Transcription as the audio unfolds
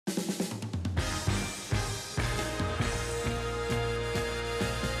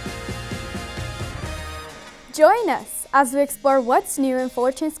Join us as we explore what's new in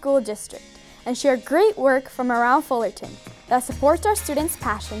Fullerton School District and share great work from around Fullerton that supports our students'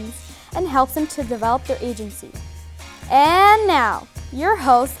 passions and helps them to develop their agency. And now, your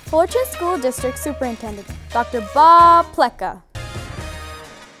host, Fullerton School District Superintendent, Dr. Bob Pleka.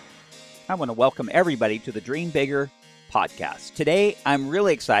 I want to welcome everybody to the Dream Bigger podcast. Today, I'm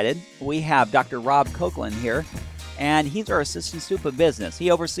really excited. We have Dr. Rob Coughlin here, and he's our Assistant Sup of Business. He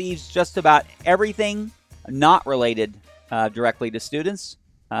oversees just about everything not related directly to students,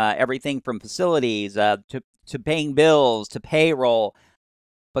 everything from facilities to paying bills to payroll.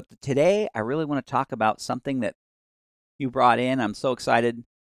 But today, I really want to talk about something that you brought in. I'm so excited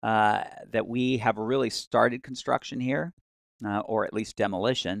that we have really started construction here, or at least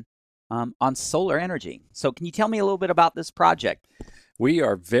demolition, on solar energy. So can you tell me a little bit about this project? We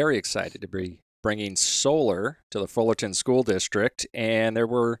are very excited to be bringing solar to the Fullerton School District, and there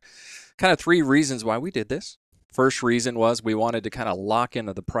were kind of three reasons why we did this. First reason was we wanted to kind of lock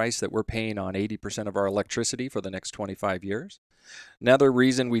into the price that we're paying on 80% of our electricity for the next 25 years. Another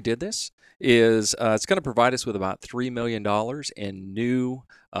reason we did this is it's going to provide us with about $3 million in new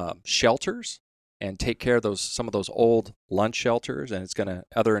shelters and take care of some of those old lunch shelters, and it's going to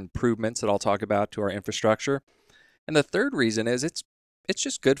other improvements that I'll talk about to our infrastructure. And the third reason is it's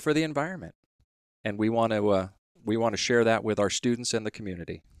just good for the environment, and we want to share that with our students and the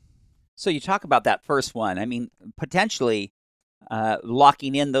community. So you talk about that first one. I mean, potentially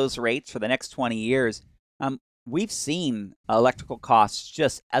locking in those rates for the next 20 years. We've seen electrical costs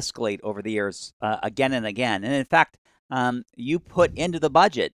just escalate over the years again and again. And in fact, you put into the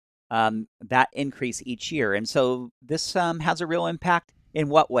budget that increase each year. And so this has a real impact. In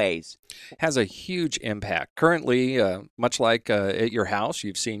what ways? Has a huge impact. Currently, much like at your house,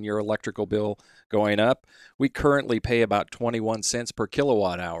 you've seen your electrical bill going up. We currently pay about 21 cents per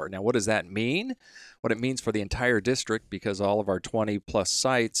kilowatt hour. Now, what does that mean? What it means for the entire district, because all of our 20 plus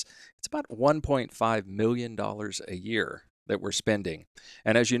sites, it's about $1.5 million a year that we're spending.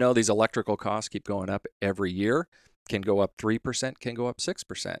 And as you know, these electrical costs keep going up every year. Can go up 3%, can go up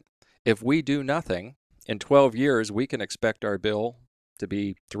 6%. If we do nothing, in 12 years, we can expect our bill to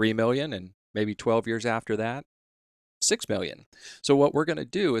be $3 million, and maybe 12 years after that, $6 million. So what we're going to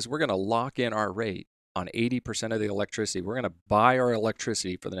do is we're going to lock in our rate on 80% of the electricity. We're going to buy our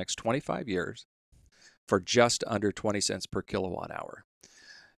electricity for the next 25 years for just under 20 cents per kilowatt hour.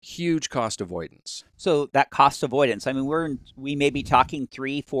 Huge cost avoidance. So that cost avoidance, I mean, we may be talking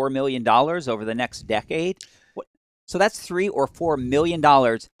 $3-4 million over the next decade. So that's $3 or $4 million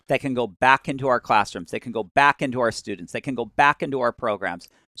that can go back into our classrooms. They can go back into our students. They can go back into our programs.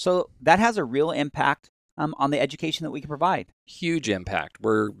 So that has a real impact on the education that we can provide. Huge impact.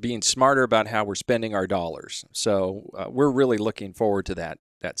 We're being smarter about how we're spending our dollars. So we're really looking forward to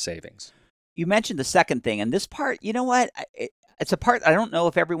that savings. You mentioned the second thing, and this part, you know what? It's a part I don't know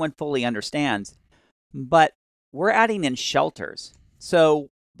if everyone fully understands, but we're adding in shelters.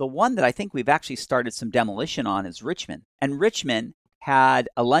 So the one that I think we've actually started some demolition on is Richmond. And Richmond had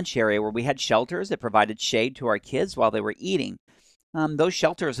a lunch area where we had shelters that provided shade to our kids while they were eating. Those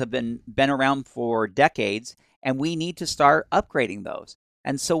shelters have been around for decades, and we need to start upgrading those.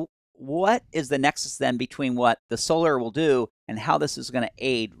 And so what is the nexus then between what the solar will do and how this is going to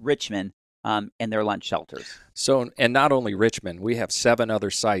aid Richmond in their lunch shelters? So, and not only Richmond, we have 7 other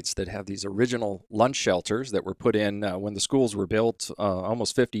sites that have these original lunch shelters that were put in when the schools were built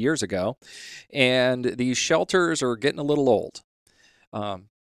almost 50 years ago. And these shelters are getting a little old.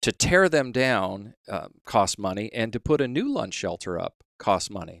 To tear them down costs money, and to put a new lunch shelter up costs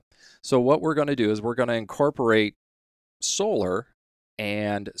money. So what we're going to do is we're going to incorporate solar,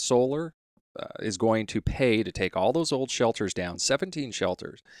 and solar is going to pay to take all those old shelters down, 17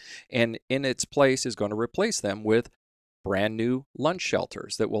 shelters, and in its place is going to replace them with brand new lunch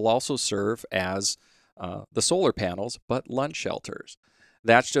shelters that will also serve as the solar panels, but lunch shelters.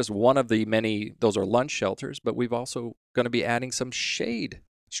 That's just one of the many. Those are lunch shelters, but we've also going to be adding some shade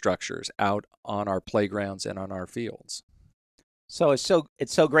structures out on our playgrounds and on our fields. So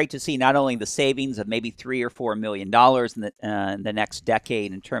it's so great to see not only the savings of maybe $3 or $4 million in the next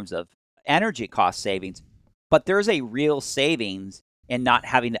decade in terms of energy cost savings, but there's a real savings in not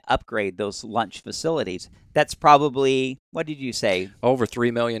having to upgrade those lunch facilities. That's probably, what did you say? Over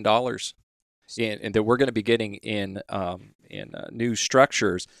 $3 million. And that we're going to be getting in new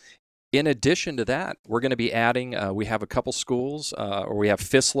structures. In addition to that, we're going to be adding, we have a couple schools, or we have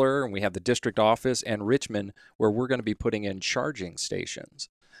Fissler, and we have the district office, and Richmond, where we're going to be putting in charging stations.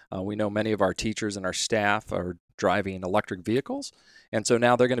 We know many of our teachers and our staff are driving electric vehicles, and so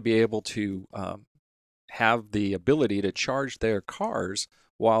now they're going to be able to have the ability to charge their cars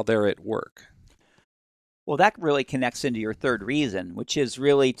while they're at work. Well, that really connects into your third reason, which is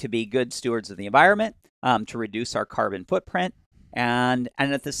really to be good stewards of the environment, to reduce our carbon footprint, and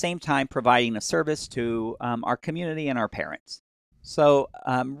at the same time providing a service to our community and our parents. So,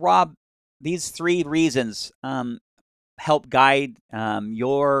 Rob, these three reasons help guide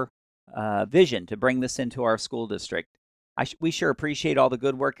your vision to bring this into our school district. We sure appreciate all the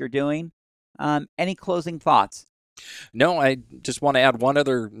good work you're doing. Any closing thoughts? No, I just want to add one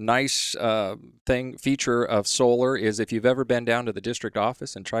other nice feature of solar is if you've ever been down to the district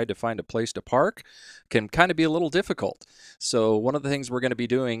office and tried to find a place to park, can kind of be a little difficult. So one of the things we're going to be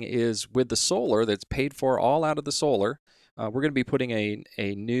doing is with the solar that's paid for all out of the solar, we're going to be putting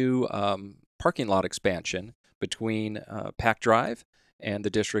a new parking lot expansion between Pack Drive and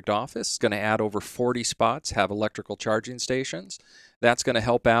the district office. It's going to add over 40 spots, have electrical charging stations. That's going to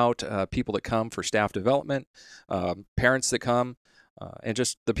help out people that come for staff development, parents that come, and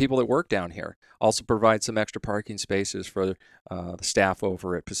just the people that work down here. Also provide some extra parking spaces for the staff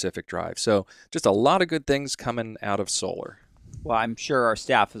over at Pacific Drive. So just a lot of good things coming out of solar. Well, I'm sure our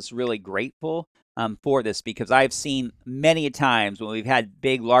staff is really grateful for this, because I've seen many times when we've had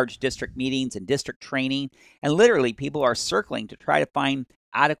big, large district meetings and district training, and literally people are circling to try to find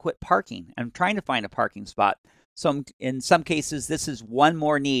adequate parking and trying to find a parking spot. So in some cases, this is one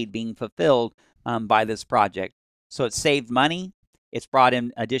more need being fulfilled by this project. So it saved money, it's brought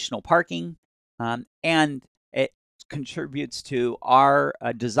in additional parking, and it contributes to our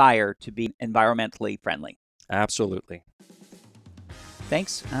desire to be environmentally friendly. Absolutely.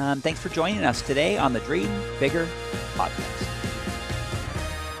 Thanks for joining us today on the Dream Bigger podcast.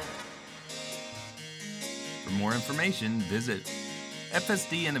 For more information, visit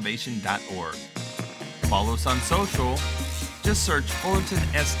fsdinnovation.org. Follow us on social. Just search Fullerton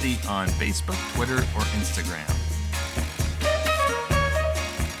SD on Facebook, Twitter, or Instagram.